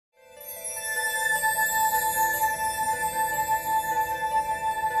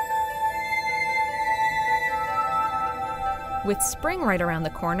With spring right around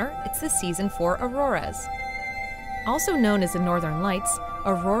the corner, it's the season for auroras. Also known as the northern lights,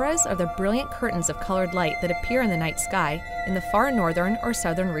 auroras are the brilliant curtains of colored light that appear in the night sky in the far northern or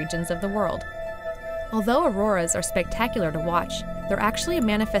southern regions of the world. Although auroras are spectacular to watch, they're actually a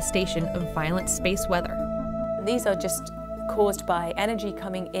manifestation of violent space weather. These are just caused by energy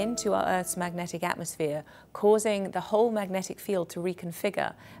coming into our Earth's magnetic atmosphere, causing the whole magnetic field to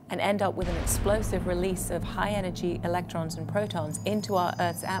reconfigure and end up with an explosive release of high-energy electrons and protons into our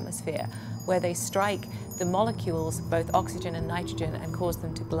Earth's atmosphere, where they strike the molecules, both oxygen and nitrogen, and cause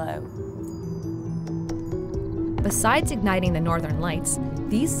them to glow. Besides igniting the northern lights,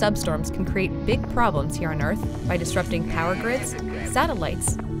 these substorms can create big problems here on Earth by disrupting power grids,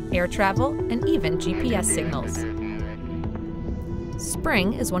 satellites, air travel, and even GPS signals.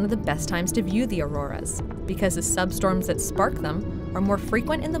 Spring is one of the best times to view the auroras, because the substorms that spark them are more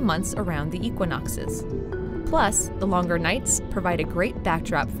frequent in the months around the equinoxes. Plus, the longer nights provide a great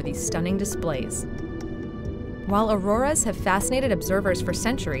backdrop for these stunning displays. While auroras have fascinated observers for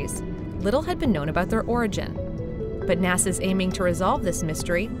centuries, little had been known about their origin. But NASA's aiming to resolve this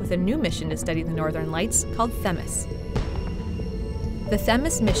mystery with a new mission to study the northern lights called Themis. The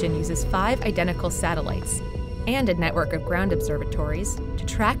Themis mission uses 5 identical satellites and a network of ground observatories to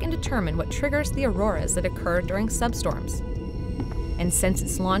track and determine what triggers the auroras that occur during substorms. And since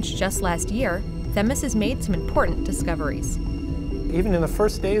its launch just last year, Themis has made some important discoveries. Even in the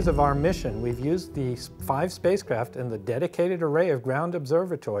first days of our mission, we've used the 5 spacecraft and the dedicated array of ground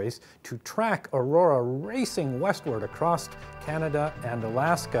observatories to track aurora racing westward across Canada and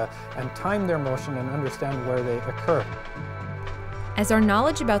Alaska and time their motion and understand where they occur. As our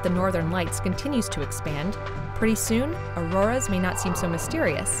knowledge about the northern lights continues to expand, pretty soon, auroras may not seem so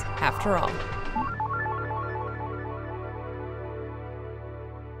mysterious after all.